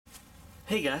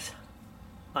Hey guys,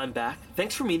 I'm back.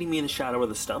 Thanks for meeting me in the shadow of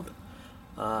the stump.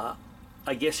 I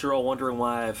guess you're all wondering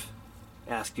why I've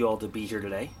asked you all to be here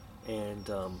today, and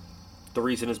the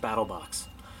reason is Battlebox.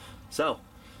 So,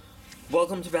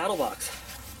 welcome to Battlebox.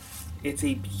 It's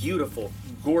a beautiful,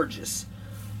 gorgeous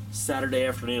Saturday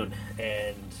afternoon,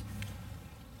 and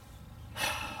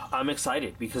I'm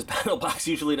excited because Battlebox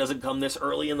usually doesn't come this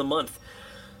early in the month.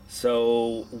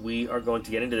 So we are going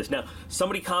to get into this. Now,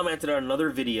 somebody commented on another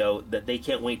video that they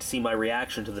can't wait to see my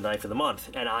reaction to the Knife of the Month.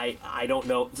 And I don't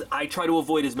know. I try to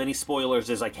avoid as many spoilers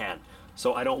as I can.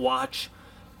 So I don't watch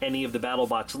any of the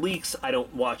Battlebox leaks. I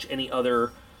don't watch any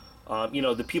other,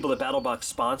 the people that Battlebox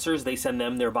sponsors, they send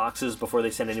them their boxes before they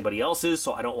send anybody else's.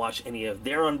 So I don't watch any of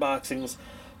their unboxings.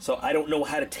 So I don't know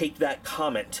how to take that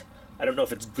comment. I don't know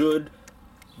if it's good,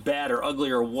 bad, or ugly,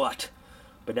 or what.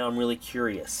 But now I'm really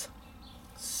curious.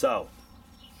 So,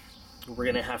 we're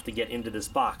going to have to get into this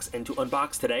box. And to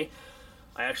unbox today,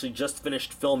 I actually just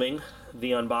finished filming the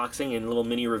unboxing and little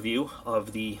mini review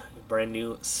of the brand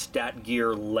new Stat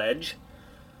Gear Ledge,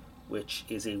 which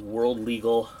is a world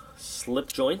legal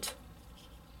slip joint.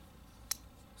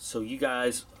 So you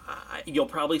guys, you'll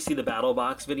probably see the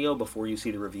Battlebox video before you see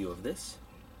the review of this.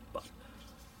 But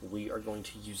we are going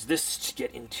to use this to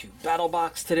get into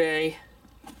Battlebox today.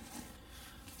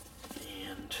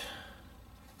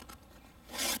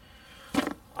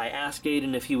 I asked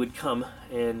Aiden if he would come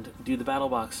and do the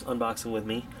Battlebox unboxing with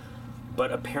me,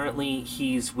 but apparently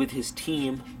he's with his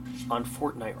team on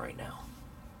Fortnite right now.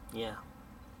 Yeah.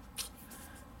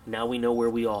 Now we know where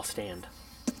we all stand.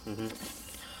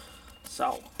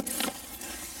 So.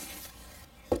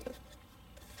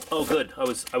 Oh, good. I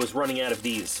was running out of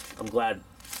these. I'm glad.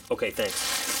 Okay,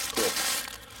 thanks. Cool.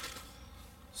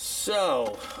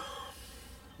 So,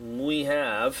 we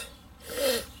have...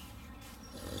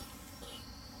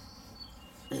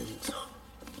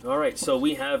 Alright, so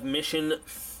we have mission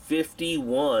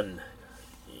 51.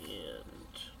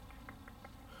 And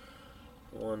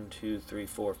 1, 2, 3,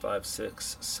 4, 5,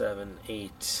 6, 7,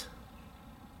 8,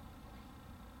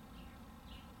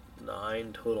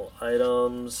 9 total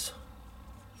items.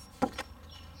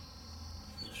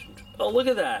 Oh, look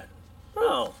at that.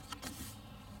 Oh.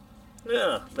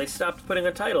 Yeah, they stopped putting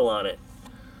a title on it.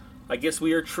 I guess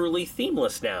we are truly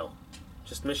themeless now.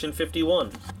 Just mission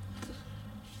 51.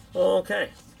 Okay.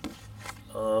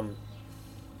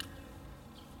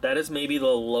 That is maybe the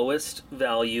lowest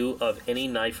value of any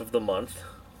Knife of the Month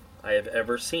I have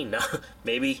ever seen. Now,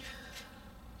 maybe,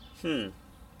 is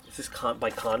this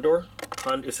by Condor?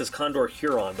 It says Condor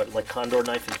Huron, but like Condor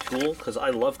Knife and Tool, because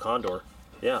I love Condor.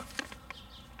 Yeah.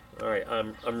 Alright,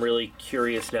 I'm really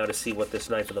curious now to see what this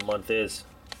Knife of the Month is.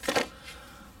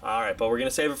 Alright, but we're going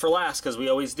to save it for last, because we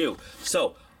always do.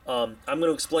 So, I'm going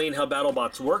to explain how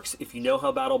Battlebox works. If you know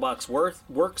how Battlebox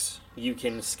works, you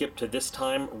can skip to this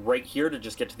time right here to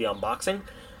just get to the unboxing.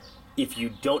 If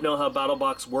you don't know how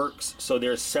Battlebox works, so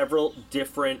there's several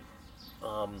different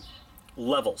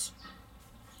levels.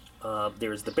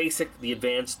 There's the basic, the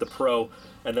advanced, the pro,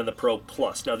 and then the pro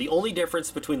plus. Now, the only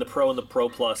difference between the pro and the pro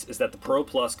plus is that the pro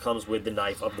plus comes with the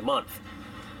Knife of the Month.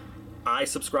 I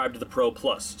subscribe to the pro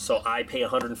plus, so I pay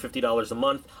 $150 a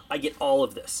month. I get all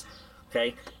of this.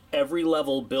 Okay, every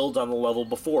level builds on the level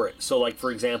before it. So, like,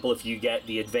 for example, if you get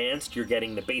the advanced, you're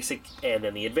getting the basic and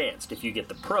then the advanced. If you get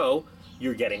the pro,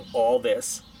 you're getting all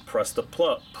this plus the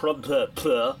plus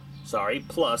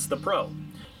the pro.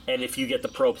 And if you get the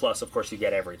pro plus, of course, you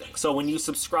get everything. So when you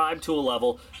subscribe to a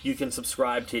level, you can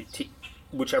subscribe to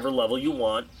whichever level you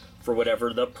want for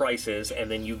whatever the price is, and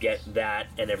then you get that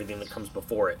and everything that comes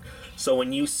before it. So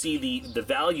when you see the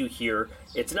value here,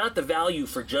 it's not the value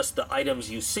for just the items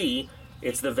you see,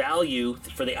 it's the value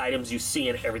for the items you see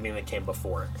and everything that came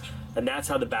before it. And that's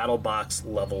how the Battlebox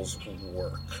levels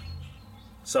work.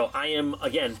 So I am,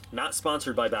 again, not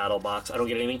sponsored by Battlebox. I don't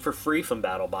get anything for free from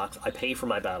Battlebox. I pay for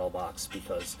my Battlebox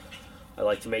because I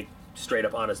like to make straight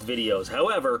up honest videos.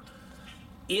 However,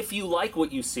 if you like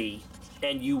what you see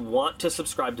and you want to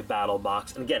subscribe to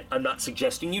Battlebox, and again, I'm not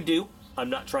suggesting you do.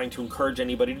 I'm not trying to encourage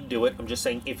anybody to do it. I'm just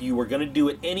saying if you were going to do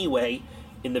it anyway,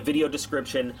 in the video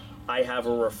description, I have a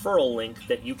referral link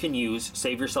that you can use.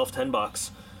 Save yourself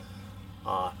 $10.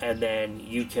 And then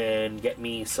you can get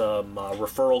me some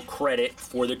referral credit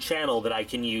for the channel that I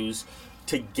can use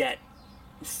to get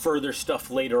further stuff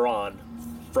later on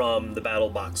from the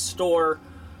Battlebox store.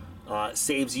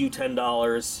 Saves you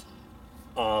 $10.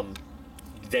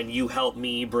 Then you help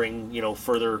me bring,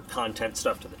 further content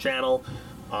stuff to the channel.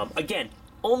 Again,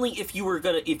 only if you were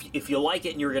gonna, if you like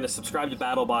it and you're gonna subscribe to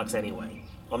Battlebox anyway.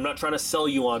 I'm not trying to sell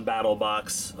you on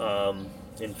Battlebox.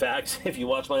 In fact, if you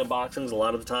watch my unboxings, a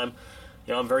lot of the time,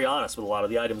 You know, I'm very honest with a lot of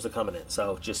the items that come in it.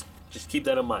 So just keep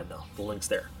that in mind, though. The link's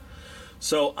there.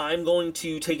 So I'm going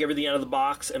to take everything out of the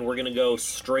box, and we're going to go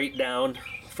straight down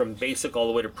from basic all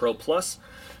the way to Pro Plus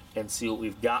and see what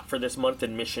we've got for this month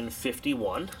in Mission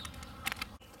 51.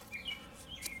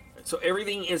 So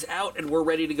everything is out, and we're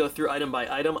ready to go through item by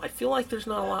item. I feel like there's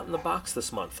not a lot in the box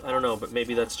this month. I don't know, but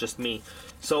maybe that's just me.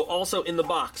 So also in the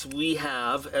box, we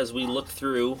have, as we look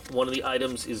through, one of the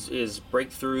items is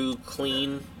breakthrough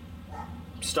clean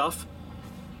stuff.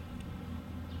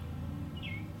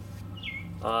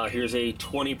 Here's a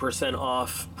 20%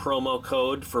 off promo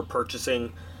code for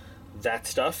purchasing that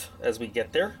stuff as we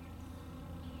get there.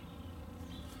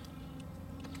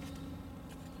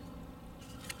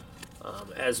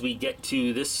 As we get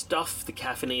to this stuff, the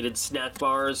caffeinated snack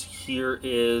bars, here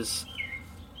is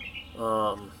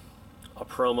a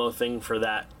promo thing for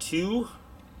that too.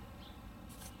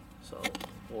 So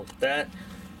we'll look at that.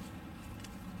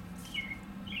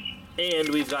 And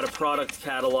we've got a product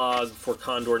catalog for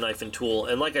Condor Knife and Tool.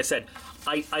 And like I said,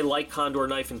 I like Condor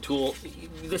Knife and Tool.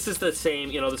 This is the same,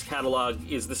 you know, this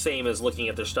catalog is the same as looking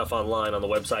at their stuff online on the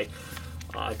website.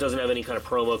 It doesn't have any kind of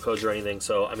promo codes or anything,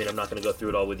 so I mean, I'm not going to go through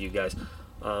it all with you guys.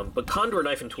 But Condor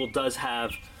Knife and Tool does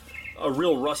have a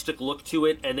real rustic look to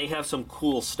it, and they have some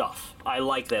cool stuff. I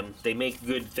like them. They make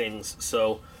good things,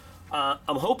 so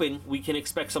I'm hoping we can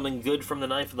expect something good from the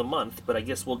Knife of the Month, but I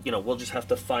guess we'll just have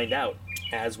to find out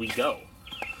as we go.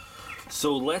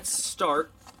 So let's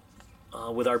start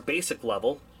with our basic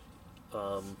level.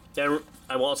 And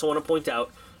I also want to point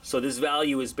out, so this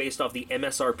value is based off the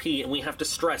MSRP, and we have to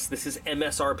stress this is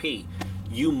MSRP.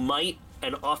 You might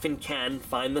and often can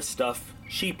find the stuff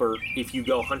cheaper if you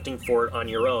go hunting for it on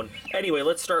your own. Anyway,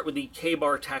 let's start with the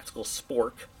K-Bar Tactical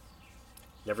Spork.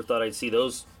 Never thought I'd see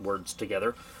those words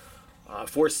together.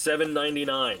 For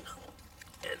 $7.99. And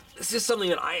this is something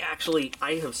that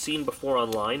I have seen before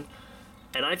online,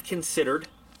 and I've considered.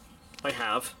 I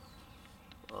have.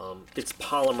 It's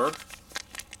polymer.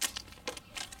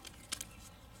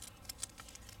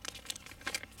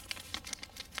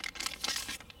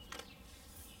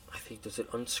 I think, does it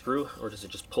unscrew or does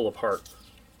it just pull apart?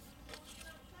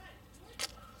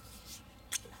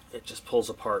 It just pulls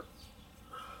apart.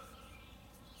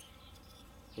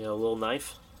 You know, a little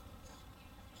knife.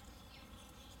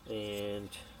 And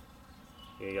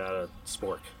you got a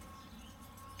spork.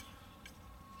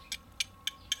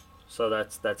 So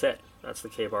that's it. That's the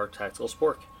K-Bar Tactical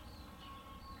Spork.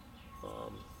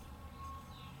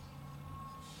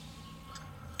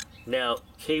 Now,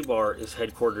 K-Bar is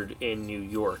headquartered in New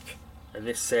York, and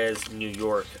this says New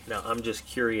York. Now, I'm just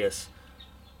curious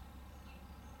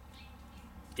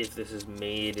if this is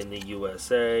made in the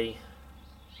USA.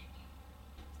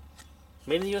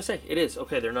 Made in the USA. It is.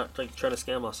 Okay, they're not like trying to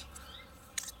scam us.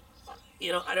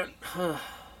 You know,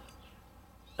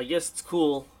 I guess it's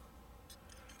cool.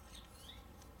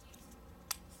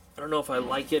 I don't know if I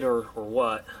like it or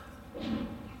what. I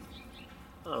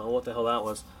don't know what the hell that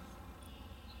was.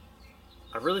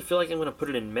 I really feel like I'm going to put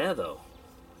it in meh, though.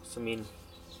 So, I mean,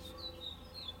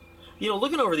 you know,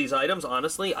 looking over these items,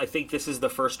 honestly, I think this is the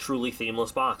first truly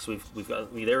themeless box. We've got. I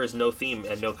mean, there is no theme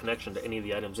and no connection to any of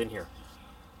the items in here.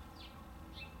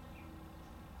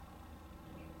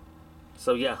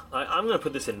 So yeah, I'm going to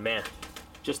put this in meh.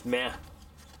 Just meh.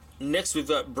 Next, we've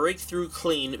got Breakthrough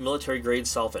Clean Military Grade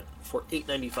Solvent for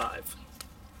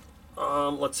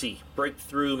 $8.95. Let's see.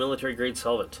 Breakthrough Military Grade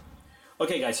Solvent.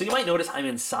 Okay, guys, so you might notice I'm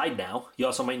inside now. You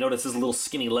also might notice this little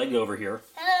skinny leg over here.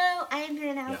 Hello, I am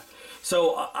here now. Yeah.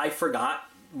 So I forgot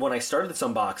when I started this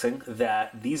unboxing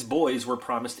that these boys were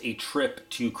promised a trip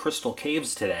to Crystal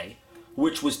Caves today,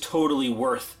 which was totally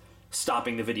worth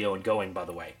stopping the video and going, by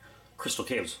the way. Crystal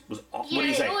Caves was awesome. What do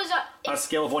you say? On a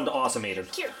scale of 1 to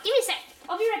awesomeated. Here, give me a sec.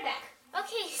 I'll be right back.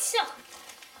 Okay, so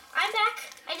I'm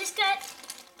back. I just got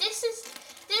this is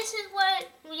what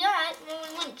we got when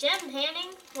we went gem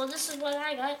panning. Well, this is what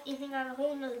I got. Ethan got a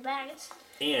whole nother bags.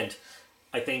 And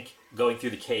I think going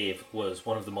through the cave was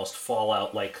one of the most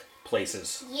Fallout-like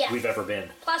places we've ever been.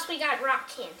 Plus, we got rock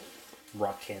candy.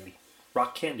 Rock candy.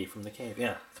 Rock candy from the cave.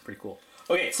 Yeah, it's pretty cool.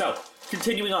 Okay, so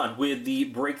continuing on with the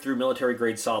Breakthrough Military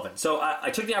Grade Solvent. So I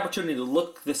took the opportunity to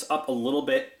look this up a little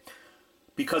bit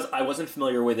because I wasn't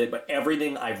familiar with it, but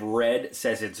everything I've read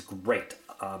says it's great.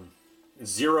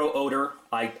 Zero odor.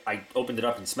 I opened it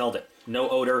up and smelled it. No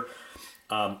odor.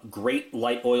 Great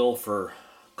light oil for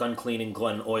gun cleaning,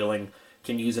 gun oiling.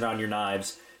 Can use it on your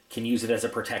knives. Can use it as a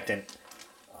protectant.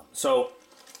 So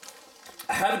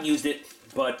I haven't used it,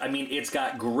 but I mean, it's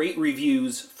got great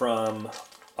reviews from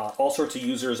all sorts of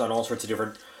users on all sorts of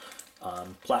different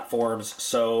platforms.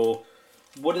 So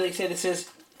what do they say this is?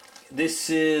 This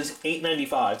is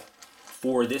 $8.95.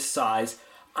 for this size.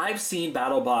 I've seen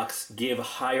Battlbox give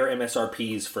higher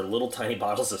MSRPs for little tiny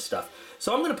bottles of stuff.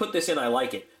 So I'm going to put this in. I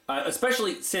like it.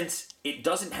 Especially since it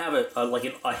doesn't have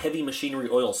a heavy machinery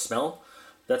oil smell.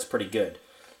 That's pretty good.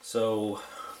 So,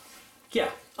 yeah,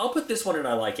 I'll put this one in.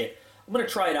 I like it. I'm going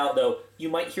to try it out, though. You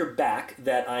might hear back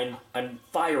that I'm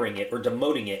firing it or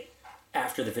demoting it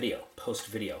after the video,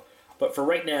 post-video. But for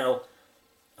right now,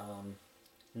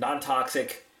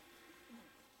 non-toxic,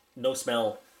 no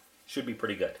smell, should be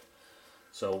pretty good.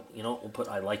 So, you know, we'll put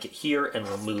I like it here, and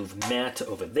we'll move Matt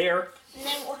over there. And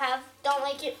then we'll have don't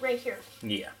like it right here.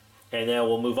 Yeah. And then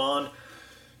we'll move on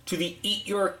to the Eat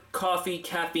Your Coffee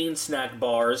caffeine snack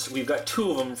bars. We've got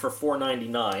 2 of them for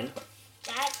 $4.99.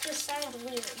 That just sounds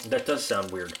weird. That does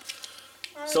sound weird.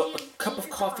 So, a cup of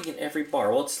coffee in every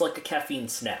bar. Well, it's like a caffeine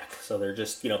snack. So they're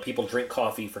just, you know, people drink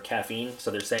coffee for caffeine.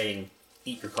 So they're saying,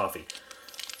 eat your coffee.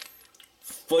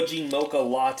 Fudgy Mocha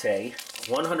Latte.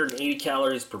 180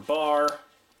 calories per bar.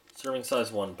 Serving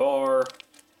size 1 bar.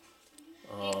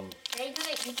 Are you going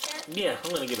to eat that? Yeah, I'm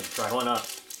going to give it a try. Why not?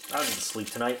 I don't need to sleep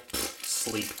tonight.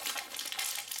 Sleep.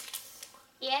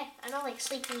 Yeah, I don't like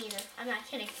sleeping either. I'm not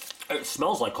kidding. It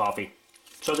smells like coffee.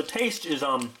 So the taste is,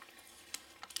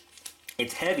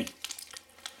 it's heavy.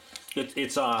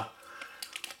 It's I'm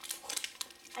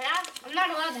not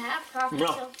allowed to have coffee.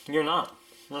 No, So. you're not.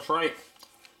 That's right.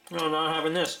 You're not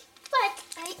having this. But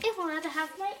I am allowed to have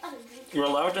my other drink. You're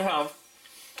allowed to have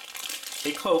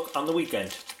a Coke on the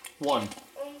weekend. 1. Only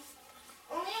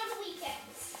on the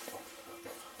weekends.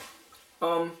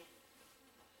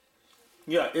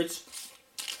 Yeah, it's...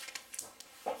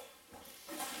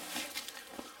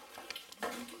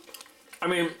 I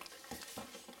mean,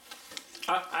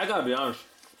 I gotta be honest,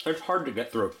 it's hard to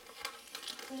get through.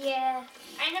 Yeah,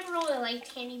 I never really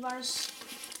liked candy bars.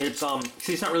 It's,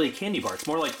 see, it's not really a candy bar. It's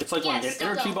more like, it's like an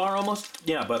energy bar almost.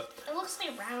 Yeah, but... It looks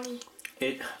like a brownie.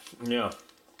 Yeah.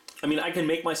 I mean, I can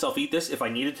make myself eat this if I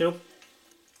needed to.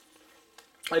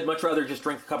 I'd much rather just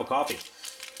drink a cup of coffee.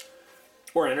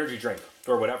 Or an energy drink,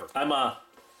 or whatever.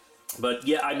 But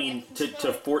yeah, I mean,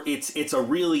 it's a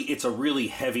really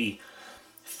heavy,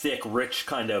 thick, rich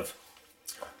kind of,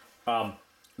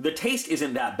 the taste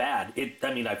isn't that bad.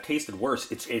 I mean, I've tasted worse.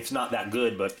 It's not that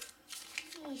good, but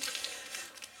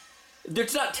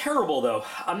it's not terrible though.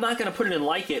 I'm not gonna put it in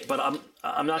like it, but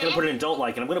I'm not gonna put it in don't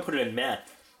like it. I'm gonna put it in meh.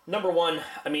 Number 1,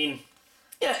 I mean,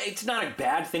 yeah, it's not a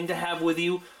bad thing to have with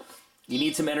you. You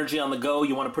need some energy on the go.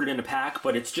 You want to put it in a pack,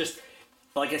 but it's just,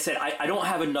 like I said, I don't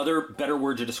have another better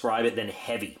word to describe it than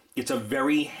heavy. It's a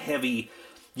very heavy,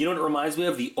 you know what it reminds me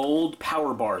of? The old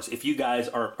power bars. If you guys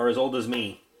are as old as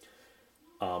me,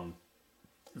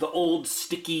 the old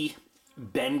sticky,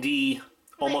 bendy,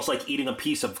 almost like eating a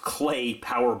piece of clay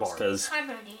power bar. I'm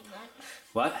not eating that.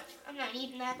 What? I'm not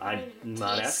eating that. I'm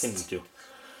not asking you to.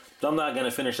 I'm not going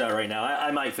to finish that right now.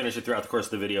 I might finish it throughout the course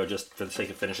of the video just for the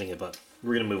sake of finishing it, but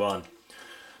we're going to move on.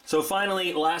 So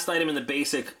finally, last item in the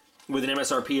basic with an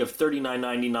MSRP of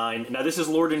 $39.99. Now this is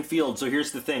Lord & Field, so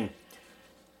here's the thing.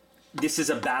 This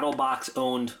is a Battlebox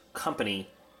owned company,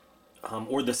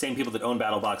 or the same people that own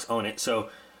Battlebox own it. So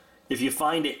if you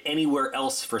find it anywhere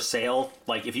else for sale,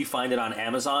 like if you find it on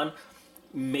Amazon,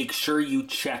 make sure you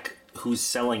check who's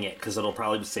selling it, because it'll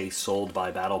probably say sold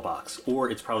by Battlebox, or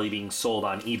it's probably being sold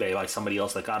on eBay by somebody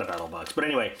else that got a Battlebox. But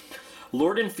anyway,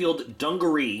 Lord & Field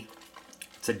Dungaree.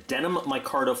 It's a denim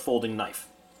micarta folding knife.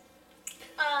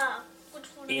 Which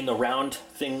one? In the round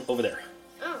thing over there.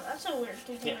 Oh, that's a weird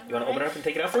container. Yeah, you want to open it up and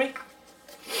take it out for me?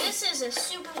 This is a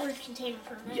super weird container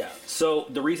for me. Yeah, so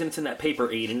the reason it's in that paper,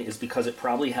 Aiden, is because it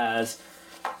probably has,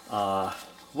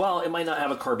 well, it might not have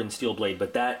a carbon steel blade,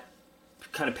 but that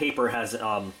kind of paper has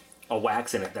a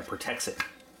wax in it that protects it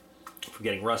from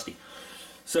getting rusty.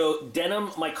 So, denim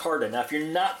micarta. Now, if you're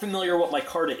not familiar with what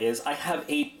micarta is, I have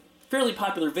a fairly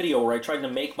popular video where I tried to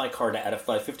make micarta out of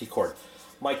 550 cord.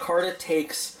 Micarta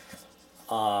takes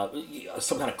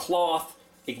some kind of cloth.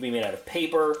 It can be made out of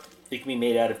paper. It can be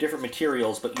made out of different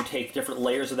materials, but you take different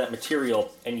layers of that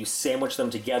material and you sandwich them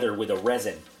together with a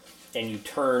resin, and you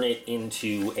turn it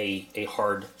into a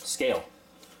hard scale,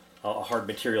 a hard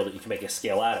material that you can make a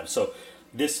scale out of. So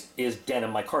this is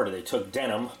denim micarta. They took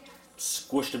denim,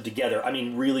 squished them together. I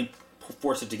mean, really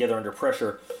forced it together under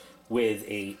pressure with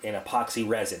an epoxy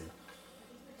resin.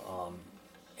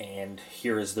 And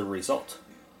here is the result.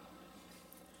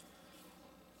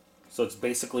 So it's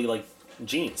basically like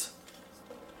jeans.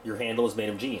 Your handle is made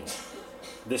of jeans.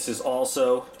 This is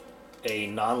also a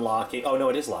non-locking... Oh, no,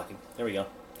 it is locking. There we go.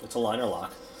 It's a liner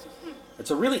lock.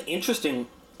 It's a really interesting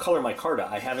color micarta.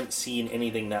 I haven't seen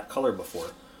anything that color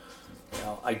before.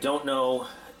 Now, I don't know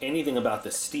anything about the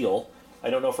steel.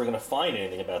 I don't know if we're going to find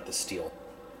anything about the steel.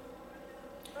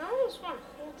 I almost want to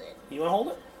hold it. You want to hold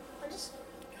it? I just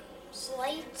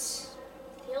slight.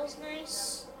 Feels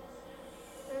nice.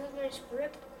 Has a nice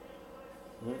grip.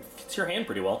 Fits your hand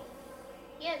pretty well.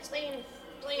 Yeah, it's like an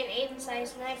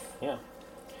 8-size knife. Yeah.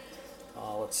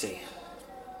 Let's see.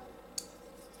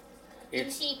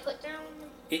 Easy put down.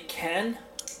 It can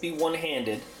be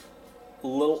one-handed, a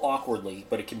little awkwardly,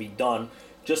 but it can be done.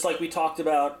 Just like we talked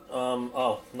about,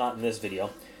 not in this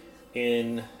video.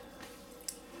 I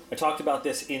talked about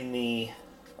this in the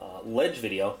ledge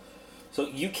video. So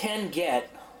you can get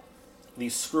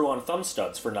these screw-on thumb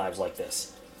studs for knives like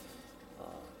this.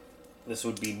 This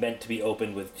would be meant to be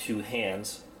opened with 2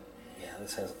 hands. Yeah,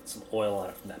 this has some oil on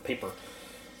it from that paper.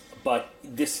 But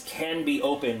this can be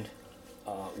opened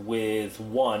with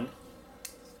one.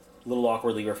 A little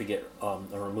awkwardly, or if you get a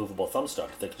removable thumb stud,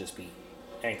 they could just be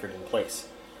anchored in place.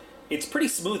 It's pretty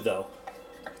smooth, though.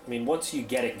 I mean, once you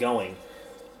get it going...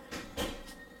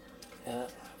 come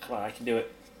on, I can do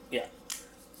it. Yeah.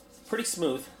 Pretty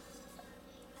smooth.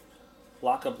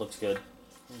 Lockup looks good.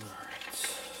 Alright.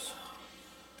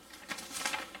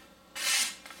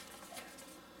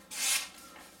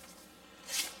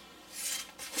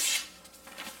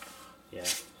 Yeah.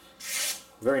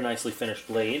 Very nicely finished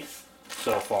blade.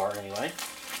 So far, anyway.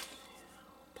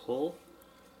 Pull.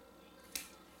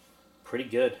 Pretty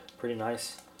good. Pretty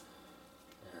nice.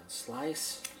 And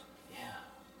slice. Yeah.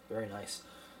 Very nice.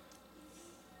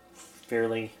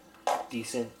 Fairly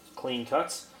decent, clean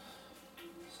cuts.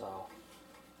 So.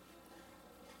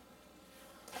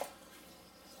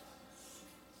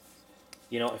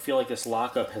 You know, I feel like this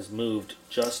lockup has moved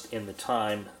just in the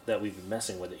time that we've been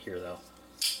messing with it here, though.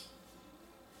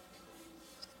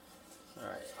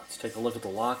 Alright, let's take a look at the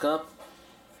lockup.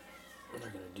 We're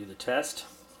going to do the test.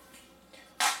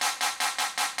 I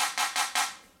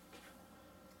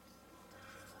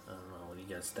don't know, what do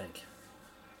you guys think?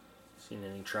 Seen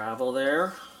any travel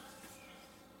there?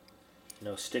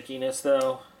 No stickiness,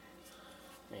 though.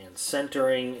 And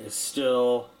centering is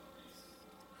still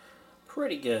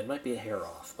pretty good. Might be a hair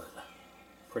off, but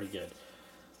pretty good.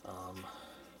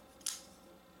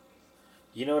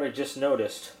 You know what I just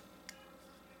noticed?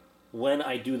 When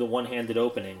I do the one-handed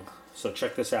opening, so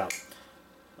check this out.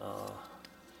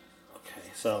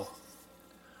 Okay, so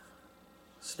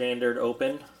standard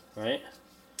open, right?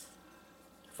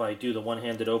 If I do the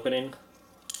one-handed opening,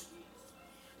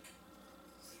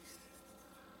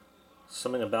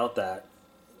 something about that.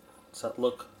 Does that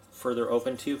look further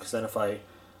open to you? Because then if I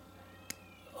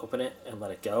open it and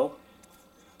let it go,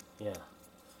 yeah,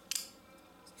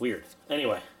 weird.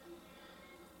 Anyway,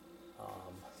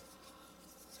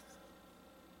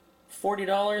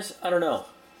 $40, I don't know,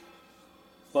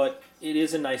 but it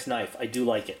is a nice knife. I do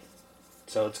like it,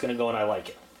 so it's gonna go and I like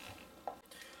it.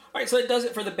 Alright, so that does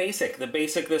it for the basic. The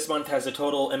basic this month has a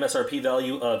total MSRP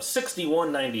value of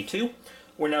 $61.92.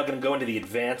 We're now going to go into the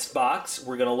advanced box.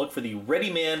 We're going to look for the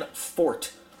Readyman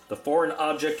Fort, the foreign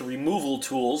object removal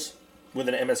tools, with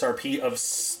an MSRP of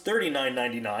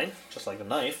 $39.99, just like the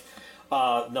knife.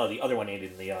 No, the other one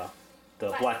needed the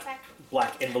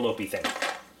black envelope-y thing.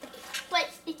 But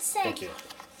it said... Thank you.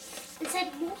 It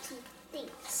said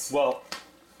multi-things. Well,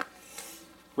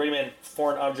 Readyman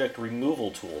foreign object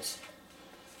removal tools.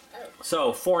 Oh.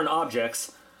 So, foreign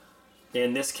objects,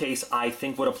 in this case, I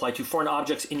think would apply to foreign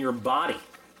objects in your body.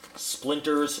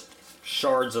 Splinters,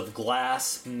 shards of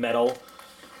glass, metal,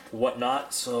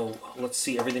 whatnot. So, let's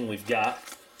see everything we've got.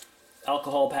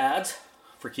 Alcohol pads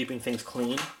for keeping things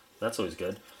clean. That's always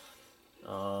good.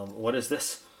 What is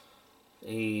this?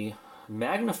 A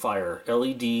magnifier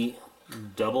LED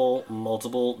double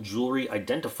multiple jewelry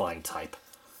identifying type.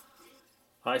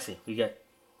 I see. We got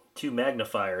 2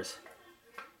 magnifiers.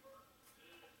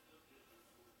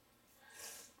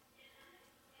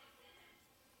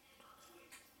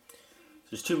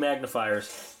 There's 2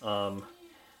 magnifiers and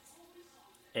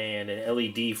an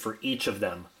LED for each of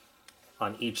them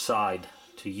on each side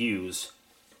to use.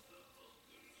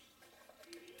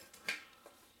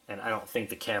 And I don't think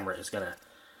the camera is gonna...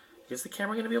 Is the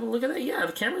camera gonna be able to look at that? Yeah,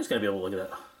 the camera's gonna be able to look at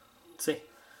that. Let's see.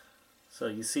 So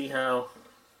you see how...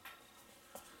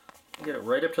 Get it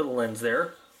right up to the lens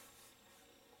there.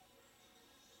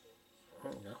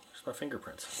 There we go. There's my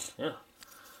fingerprints. Yeah.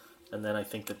 And then I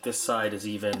think that this side is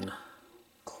even...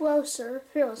 Closer.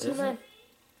 Here, let's see mine.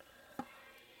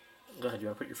 Go ahead. You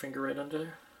want to put your finger right under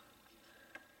there?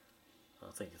 I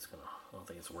don't think it's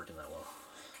working that well.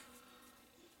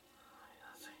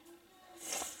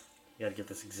 You gotta get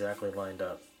this exactly lined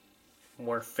up.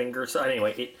 More fingers.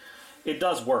 Anyway, it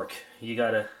does work. You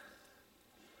gotta.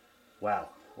 Wow,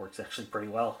 works actually pretty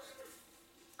well.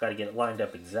 Gotta get it lined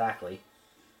up exactly.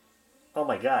 Oh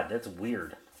my God, that's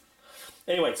weird.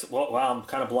 Anyways, well, wow, I'm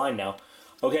kind of blind now.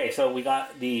 Okay, so we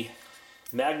got the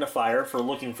magnifier for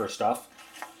looking for stuff.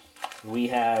 We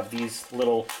have these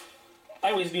little...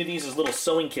 I always knew these as little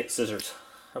sewing kit scissors.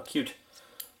 How cute.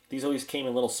 These always came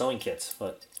in little sewing kits,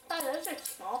 but... Oh, those are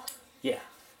small. Yeah.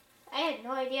 I had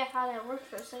no idea how that worked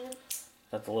for a second.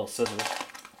 That's the little scissors.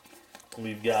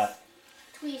 We've got...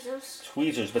 Tweezers.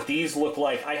 Tweezers, but these look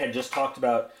like... I had just talked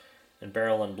about in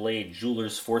Barrel and Blade,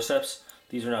 jeweler's forceps.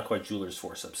 These are not quite jeweler's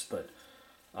forceps, but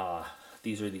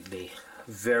these are the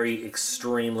very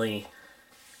extremely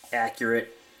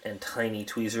accurate and tiny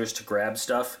tweezers to grab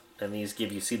stuff. And these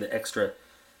give you, see the extra,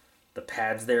 the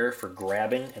pads there for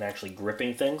grabbing and actually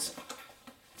gripping things.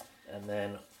 And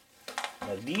then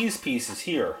now these pieces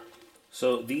here,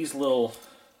 so these little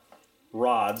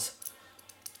rods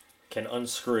can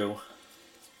unscrew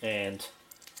and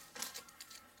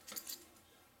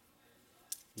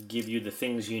give you the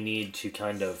things you need to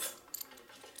kind of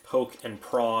poke and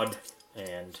prod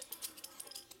and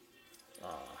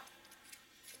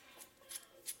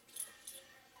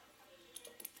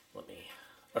let me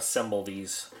assemble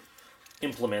these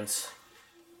implements.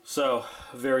 So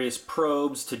various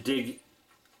probes to dig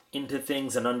into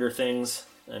things and under things,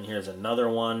 and here's another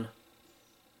one,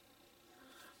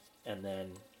 and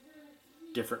then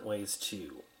different ways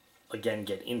to again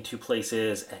get into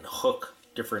places and hook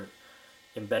different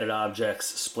embedded objects,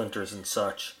 splinters and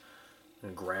such,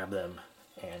 and grab them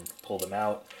and pull them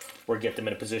out or get them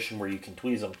in a position where you can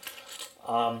tweeze them.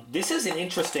 This is an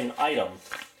interesting item.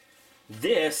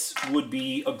 This would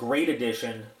be a great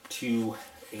addition to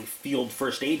a field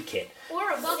first aid kit.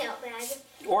 Or a bug out bag.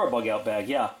 Or a bug out bag,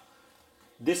 yeah.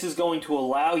 This is going to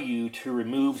allow you to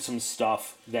remove some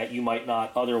stuff that you might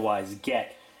not otherwise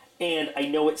get. And I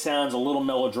know it sounds a little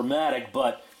melodramatic,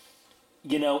 but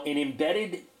you know, an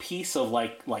embedded piece of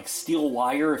like steel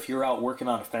wire, if you're out working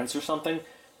on a fence or something,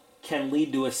 can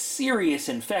lead to a serious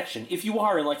infection. If you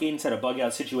are in, like Aiden said, a bug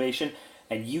out situation,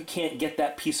 and you can't get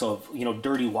that piece of, you know,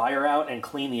 dirty wire out and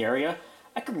clean the area,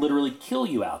 I could literally kill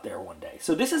you out there one day.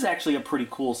 So this is actually a pretty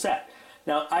cool set.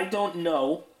 Now, I don't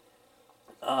know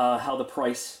how the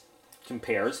price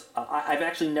compares. I've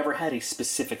actually never had a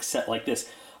specific set like this.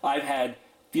 I've had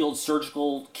field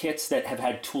surgical kits that have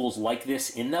had tools like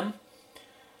this in them.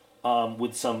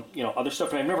 With some, you know, other stuff,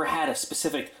 and I've never had a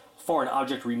specific foreign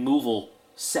object removal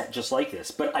set just like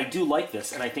this. But I do like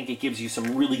this, and I think it gives you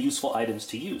some really useful items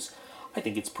to use. I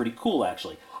think it's pretty cool,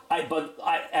 actually.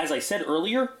 As I said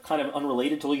earlier, kind of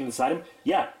unrelated to looking at this item,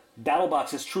 yeah,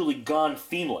 Battlebox has truly gone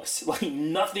themeless. Like,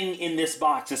 nothing in this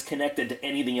box is connected to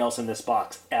anything else in this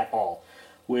box at all,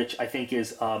 which I think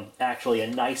is actually a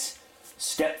nice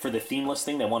step for the themeless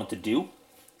thing they wanted to do.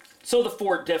 So the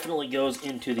fort definitely goes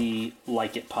into the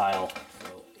like it pile.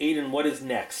 So, Aiden, what is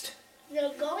next?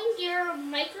 The Going Gear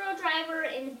micro driver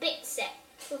and bit set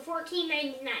for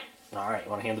 $14.99. All right,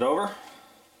 want to hand it over?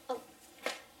 Oh.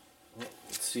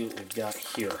 Let's see what we've got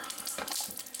here.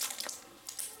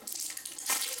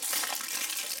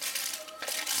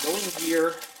 Going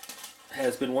Gear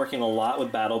has been working a lot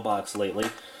with Battlbox lately.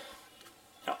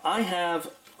 Now, I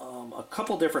have a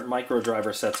couple different micro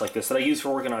driver sets like this that I use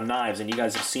for working on knives, and you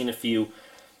guys have seen a few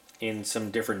in some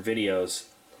different videos.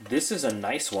 This is a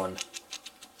nice one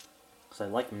because I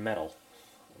like metal.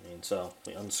 I mean, so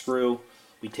we unscrew,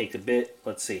 we take the bit.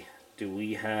 Let's see, do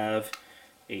we have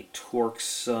a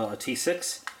Torx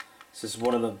T6? This is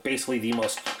one of the basically the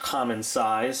most common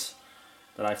size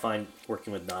that I find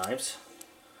working with knives.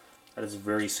 That is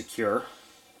very secure.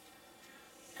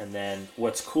 And then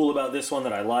what's cool about this one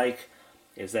that I like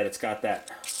is that it's got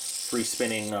that free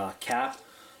spinning cap,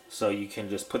 so you can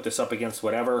just put this up against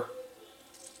whatever,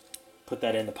 put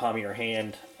that in the palm of your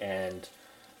hand, and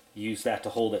use that to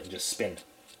hold it and just spin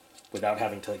without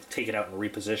having to take it out and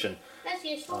reposition. That's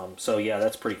useful. So yeah,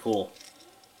 that's pretty cool.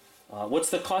 What's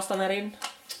the cost on that, Aiden?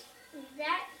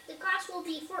 The cost will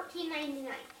be $14.99.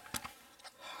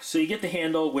 So you get the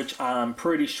handle, which I'm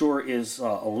pretty sure is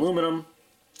aluminum,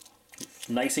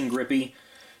 nice and grippy.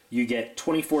 You get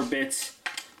 24 bits,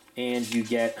 and you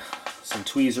get some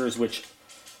tweezers, which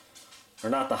are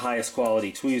not the highest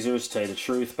quality tweezers, to tell you the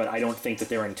truth, but I don't think that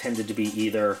they're intended to be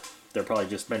either. They're probably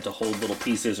just meant to hold little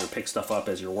pieces or pick stuff up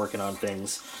as you're working on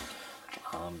things.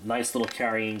 Nice little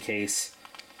carrying case.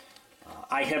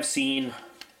 I have seen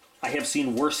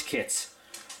worse kits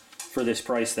for this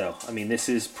price, though. I mean, this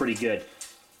is pretty good.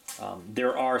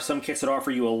 There are some kits that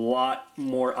offer you a lot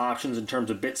more options in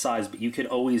terms of bit size, but you could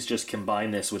always just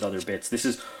combine this with other bits. This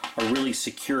is a really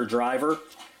secure driver,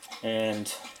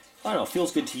 and I don't know,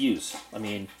 feels good to use. I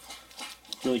mean,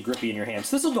 really grippy in your hands.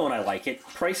 This will go, and I like it.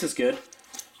 Price is good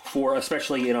for,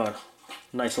 especially, you know, a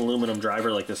nice aluminum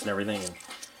driver like this and everything. And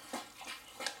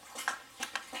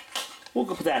We'll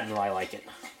go put that in I like it.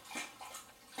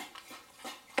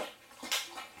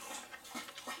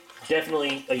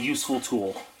 Definitely a useful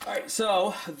tool. Alright,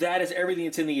 so that is everything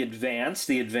that's in the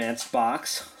advanced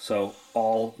box. So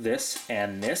all this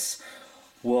and this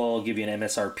will give you an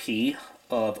MSRP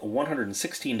of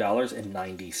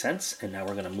 $116.90. And now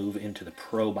we're going to move into the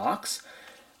Pro box.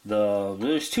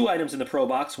 There's 2 items in the Pro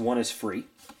box. One is free.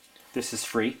 This is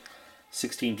free.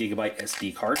 16 gigabyte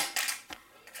SD card.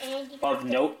 Of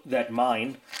note that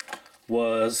mine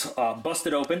was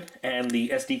busted open and the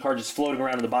SD card is floating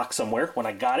around in the box somewhere when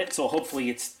I got it, so hopefully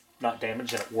it's not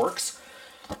damaged and it works.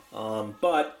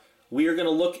 But we are going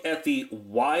to look at the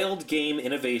Wild Game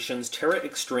Innovations Terra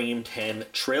Extreme 10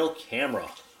 Trail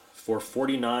Camera for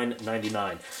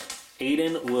 $49.99.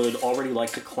 Aiden would already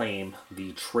like to claim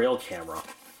the trail camera.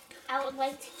 I would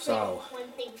like to claim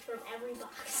one thing from every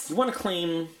box. You want to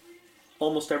claim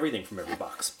almost everything from every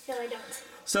box. No, I don't.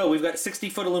 So we've got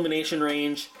 60-foot illumination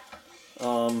range,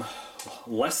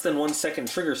 less than 1 second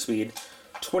trigger speed,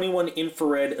 21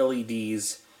 infrared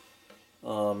LEDs,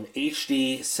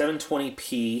 HD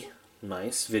 720p,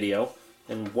 nice video,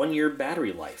 and 1 year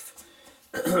battery life.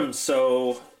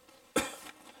 So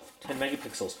 10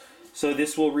 megapixels. So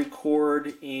this will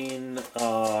record in,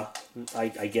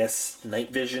 I guess,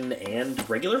 night vision and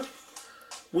regular.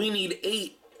 We need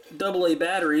 8 AA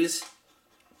batteries.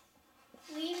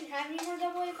 We even have any more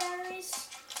AA batteries?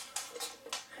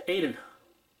 Aiden,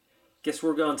 guess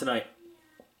where we're going tonight?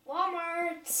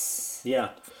 Walmart. Yeah.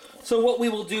 So what we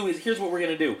will do is, here's what we're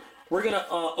going to do. We're going to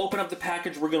open up the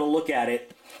package, we're going to look at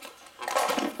it.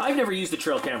 I've never used a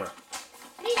trail camera.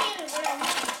 Me neither,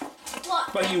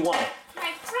 But you want it.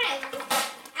 My friend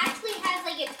actually has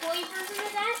like a toy version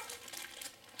of that.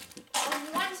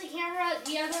 One's a camera,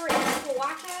 the other is to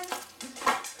watch on.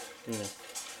 Yeah.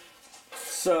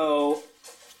 So,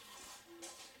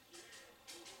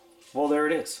 well, there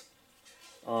it is.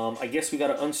 I guess we got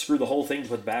to unscrew the whole thing to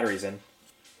put batteries in.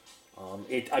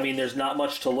 I mean, there's not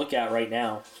much to look at right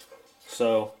now.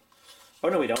 So, oh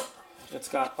no, we don't. It's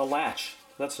got a latch.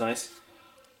 That's nice.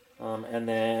 And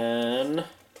then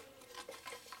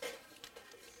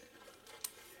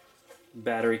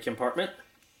battery compartment,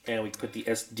 and we put the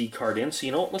SD card in. So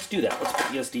you know what? Let's do that. Let's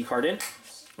put the SD card in.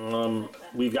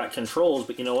 We've got controls,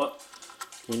 but you know what?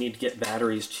 We need to get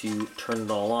batteries to turn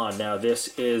it all on. Now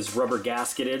this is rubber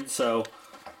gasketed, so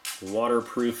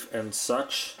waterproof and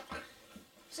such.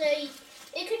 So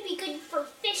it could be good for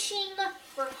fishing,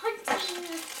 for hunting,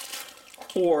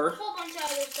 or a whole bunch of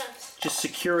other stuff. Just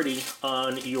security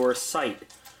on your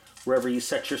site, wherever you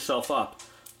set yourself up.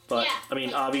 But, yeah, I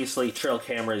mean, obviously, trail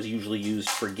camera is usually used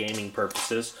for gaming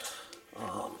purposes.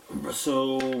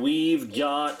 So we've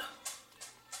got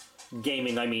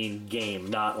gaming, I mean game,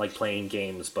 not like playing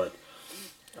games, but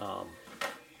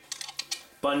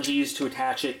bungees to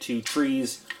attach it to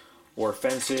trees or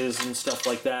fences and stuff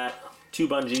like that. 2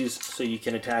 bungees so you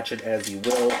can attach it as you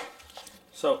will.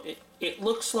 So it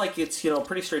looks like it's,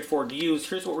 pretty straightforward to use.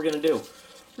 Here's what we're going to do.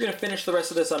 We're going to finish the rest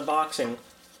of this unboxing,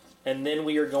 and then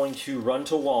we are going to run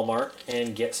to Walmart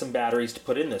and get some batteries to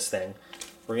put in this thing.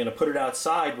 We're going to put it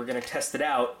outside, we're going to test it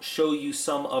out, show you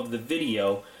some of the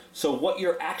video. So what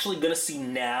you're actually going to see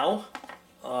now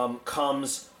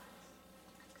comes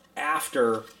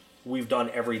after we've done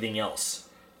everything else.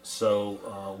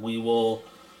 So we will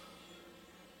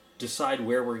decide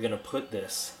where we're going to put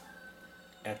this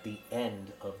at the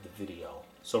end of the video.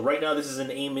 So right now this is in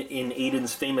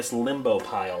Aiden's famous limbo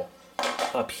pile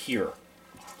up here.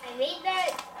 I made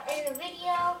that in a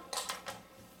video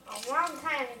a long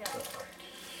time ago.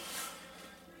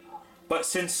 But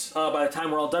since by the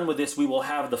time we're all done with this, we will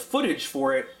have the footage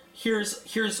for it. Here's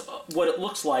what it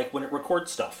looks like when it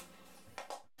records stuff.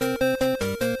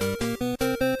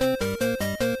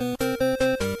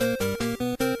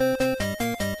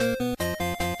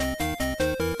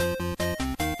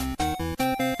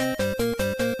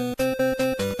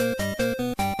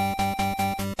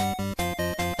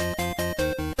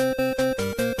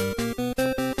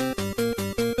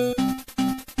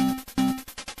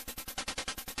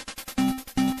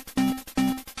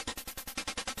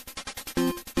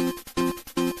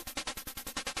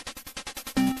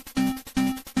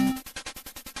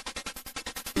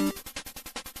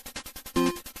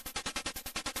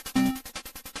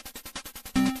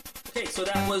 So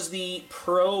that was the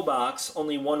Pro box.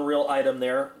 Only one real item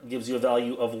there. Gives you a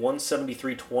value of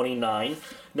 $173.29.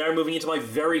 Now we're moving into my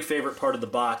very favorite part of the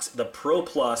box, the Pro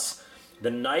Plus, the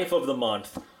knife of the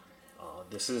month.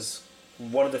 This is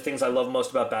one of the things I love most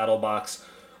about Battlbox.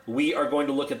 We are going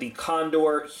to look at the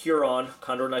Condor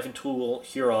Knife and Tool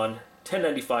Huron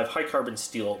 1095 high carbon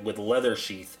steel with leather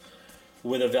sheath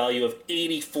with a value of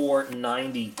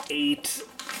 $84.98.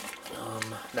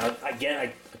 Now, again,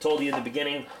 I told you in the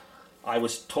beginning, I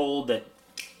was told that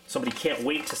somebody can't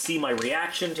wait to see my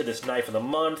reaction to this knife of the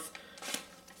month.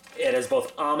 It is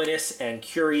both ominous and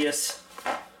curious.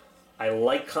 I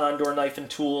like Condor Knife and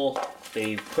Tool.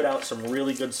 They've put out some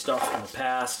really good stuff in the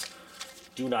past.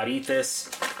 Do not eat this.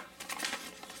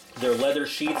 Their leather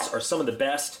sheaths are some of the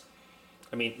best.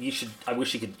 I mean, I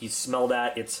wish you smell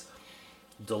that. It's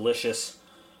delicious.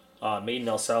 Made in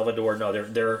El Salvador. No,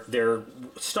 their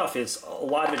stuff is, a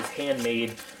lot of it is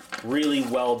handmade, really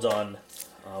well done.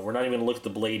 We're not even gonna look at the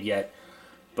blade yet,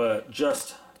 but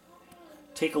just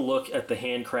take a look at the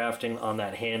handcrafting on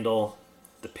that handle,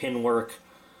 the pin work,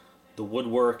 the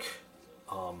woodwork,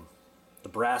 the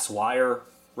brass wire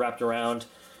wrapped around.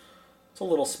 It's a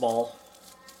little small.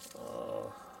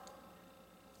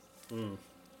 A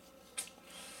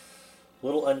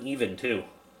little uneven too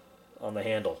on the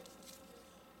handle.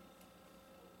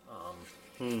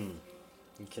 You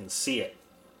can see it.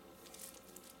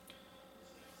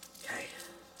 Okay.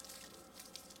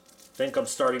 I think I'm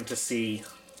starting to see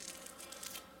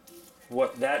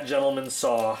what that gentleman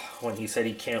saw when he said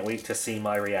he can't wait to see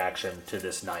my reaction to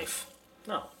this knife.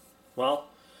 No. Well,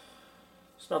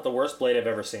 it's not the worst blade I've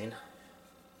ever seen.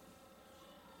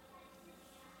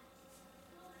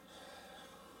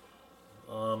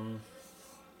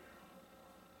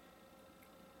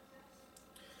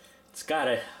 It's got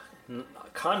a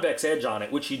convex edge on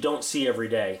it, which you don't see every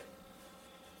day.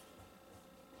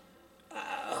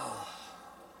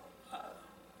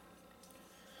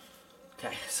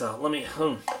 Okay, so let me...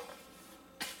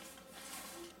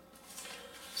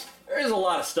 There's a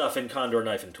lot of stuff in Condor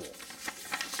Knife and Tool.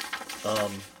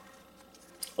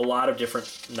 A lot of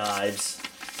different knives.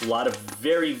 A lot of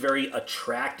very, very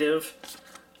attractive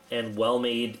and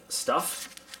well-made stuff.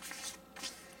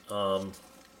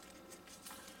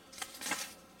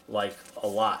 Like, a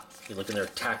lot. You look in their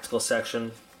tactical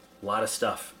section, a lot of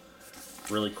stuff.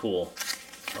 Really cool.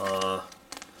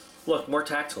 Look, more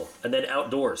tactical. And then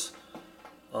outdoors.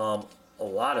 A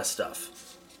lot of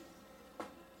stuff.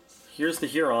 Here's the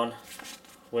Huron,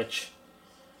 which,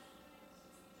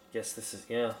 I guess this is,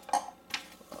 yeah.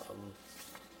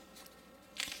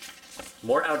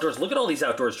 More outdoors. Look at all these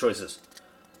outdoors choices.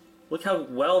 Look how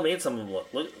well made some of them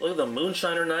look. Look at the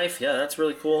Moonshiner knife. Yeah, that's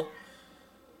really cool.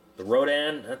 The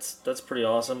Rodan, that's pretty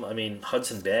awesome. I mean,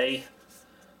 Hudson Bay,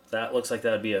 that looks like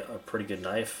that would be a pretty good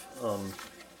knife.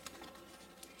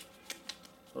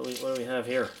 What do we have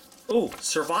here? Ooh,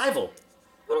 Survival.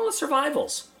 What are all the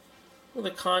Survivals? Well,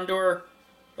 the Condor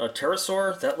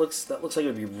Pterosaur, that looks like it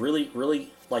would be really,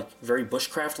 really, like, very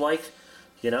bushcraft-like,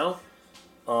 you know?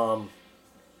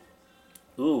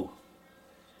 Ooh.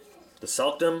 The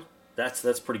Selkdom,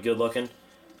 that's pretty good looking.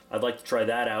 I'd like to try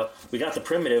that out. We got the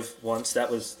Primitive once. That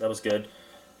was good.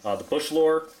 The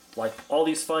Bushlore, like all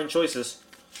these fine choices.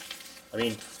 I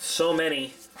mean, so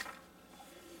many.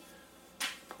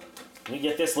 We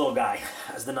get this little guy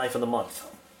as the knife of the month.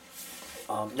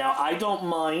 Now I don't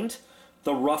mind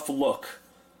the rough look,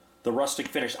 the rustic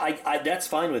finish. That's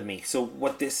fine with me. So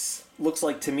what this looks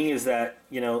like to me is that,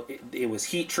 you know, it was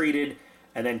heat treated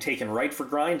and then taken right for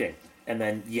grinding, and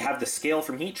then you have the scale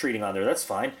from heat treating on there. That's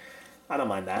fine. I don't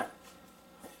mind that.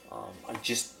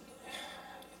 It's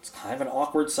kind of an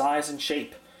awkward size and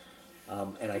shape.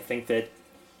 And I think that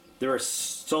there are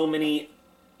so many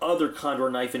other Condor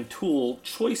Knife and Tool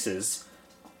choices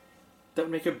that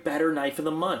would make a better knife of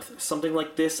the month. Something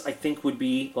like this, I think, would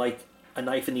be like a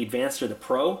knife in the Advanced or the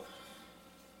Pro,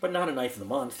 but not a knife of the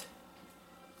month.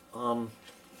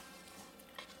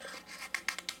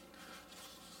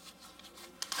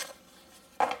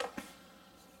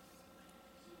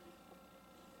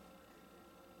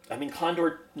 I mean,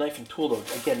 Condor Knife and Tool, though,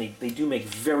 again, they do make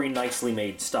very nicely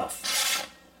made stuff.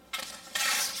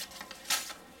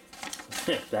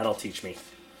 That'll teach me.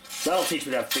 That'll teach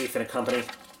me to have faith in a company.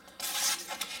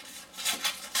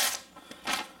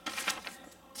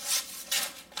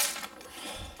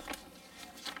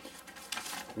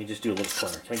 Let me just do a little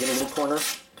corner. Can I get a little corner?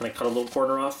 Can I cut a little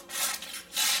corner off?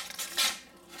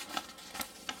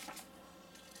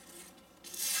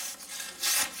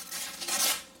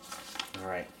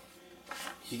 Alright.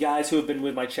 You guys who have been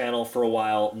with my channel for a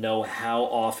while know how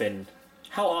often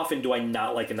do I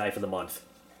not like a knife of the month?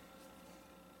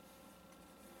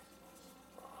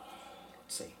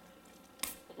 Let's see.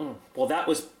 Well, that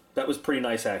was pretty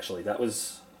nice, actually. That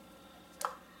was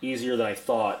easier than I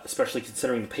thought, especially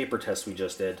considering the paper test we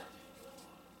just did.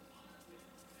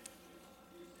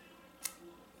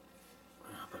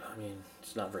 But I mean,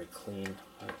 it's not very clean.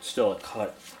 It's still a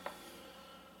cut.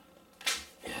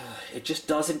 It just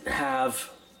doesn't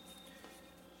have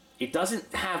it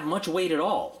doesn't have much weight at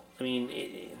all. I mean,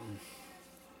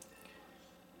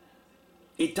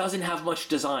 it doesn't have much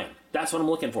design. That's what I'm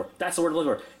looking for. That's the word I'm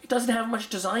looking for. It doesn't have much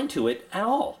design to it at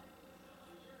all.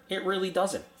 It really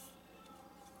doesn't.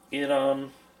 It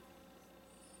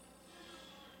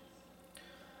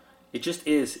just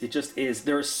is. It just is.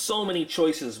 There are so many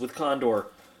choices with Condor,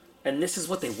 and this is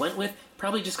what they went with.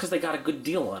 Probably just because they got a good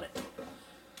deal on it.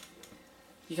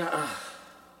 You got.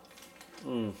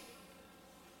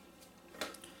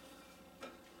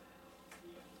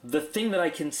 The thing that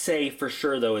I can say for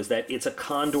sure, though, is that it's a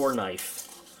Condor knife.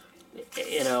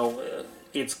 You know,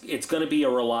 it's going to be a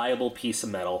reliable piece of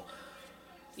metal,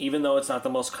 even though it's not the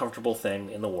most comfortable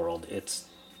thing in the world. It's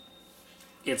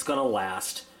going to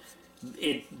last.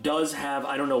 It does have,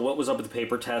 I don't know what was up with the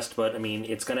paper test, but I mean,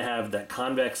 it's going to have that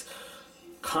convex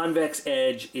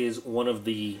edge is one of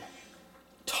the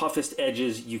toughest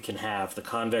edges you can have, the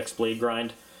convex blade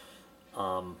grind.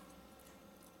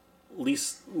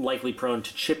 Least likely prone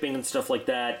to chipping and stuff like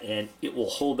that, and it will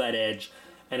hold that edge,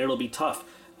 and it'll be tough.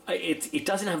 It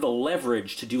doesn't have the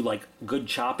leverage to do like good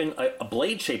chopping. A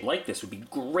blade shape like this would be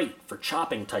great for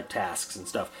chopping type tasks and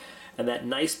stuff. And that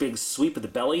nice big sweep of the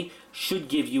belly should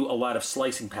give you a lot of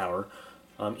slicing power,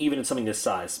 even in something this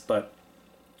size. But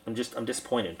I'm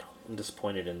disappointed. I'm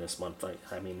disappointed in this month.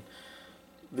 I mean,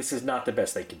 this is not the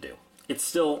best they could do. It's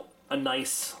still a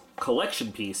nice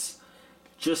collection piece.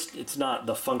 Just it's not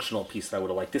the functional piece that I would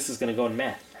have liked. This is going to go in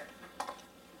matte.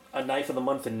 A knife of the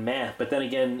month in matte. But then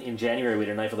again, in January we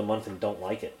did a knife of the month and don't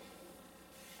like it.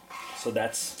 So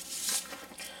that's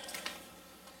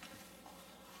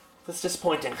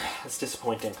disappointing. That's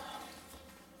disappointing.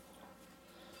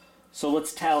 So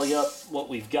let's tally up what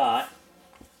we've got.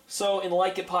 So in the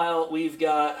like it pile, we've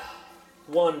got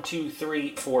 1, 2,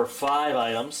 3, 4, 5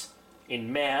 items.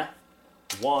 In meh,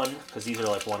 1, because these are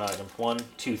like one item. 1,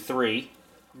 2, 3.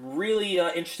 Really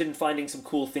interested in finding some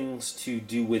cool things to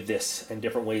do with this and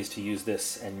different ways to use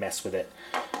this and mess with it.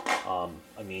 I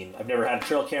mean, I've never had a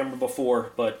trail camera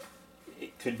before, but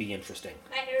it could be interesting.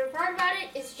 My favorite part about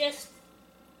it is just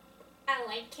I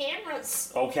like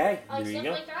cameras. Okay, I like there you stuff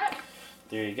go. like that.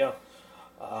 There you go.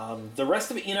 The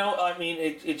rest of it, you know, I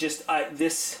mean,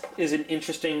 this is an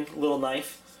interesting little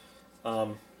knife.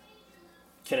 Can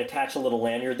attach a little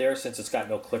lanyard there since it's got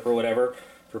no clip or whatever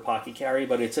for pocket carry,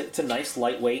 but it's a nice,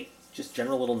 lightweight, just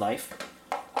general little knife.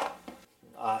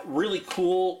 Really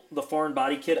cool. The foreign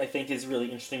body kit, I think, is really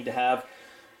interesting to have.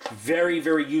 Very,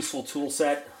 very useful tool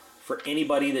set for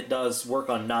anybody that does work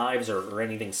on knives or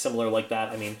anything similar like that.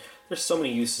 I mean, there's so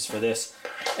many uses for this.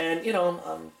 And, you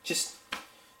know, just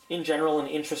in general, an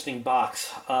interesting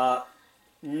box.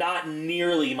 Not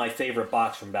nearly my favorite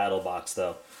box from Battlebox,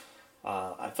 though.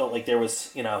 I felt like there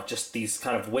was, you know, just these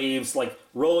kind of waves, like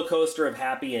roller coaster of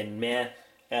happy and meh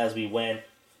as we went.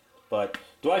 But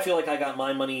do I feel like I got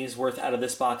my money's worth out of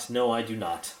this box? No, I do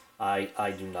not.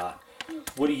 I do not.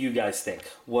 What do you guys think?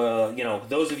 Well, you know,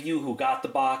 those of you who got the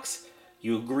box,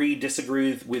 you agree,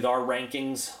 disagree with our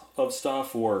rankings of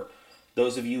stuff, or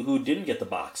those of you who didn't get the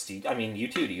box? I mean, you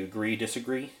too. Do you agree,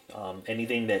 disagree?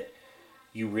 Anything that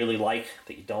you really like,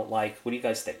 that you don't like? What do you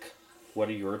guys think? What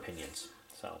are your opinions?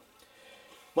 So,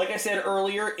 like I said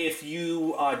earlier, if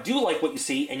you do like what you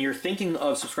see and you're thinking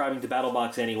of subscribing to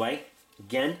Battlebox anyway,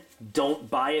 again, don't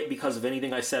buy it because of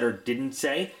anything I said or didn't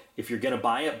say. If you're going to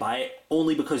buy it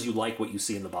only because you like what you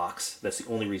see in the box. That's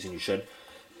the only reason you should.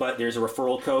 But there's a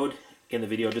referral code in the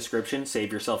video description.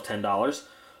 Save yourself $10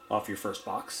 off your first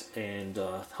box and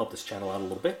help this channel out a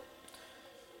little bit.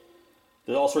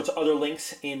 There's all sorts of other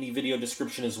links in the video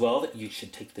description as well that you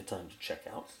should take the time to check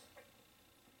out.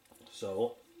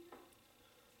 So,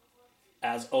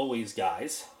 as always,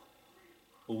 guys,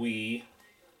 we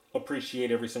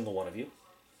appreciate every single one of you.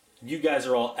 You guys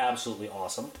are all absolutely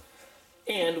awesome.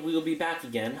 And we will be back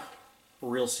again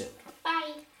real soon.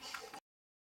 Bye.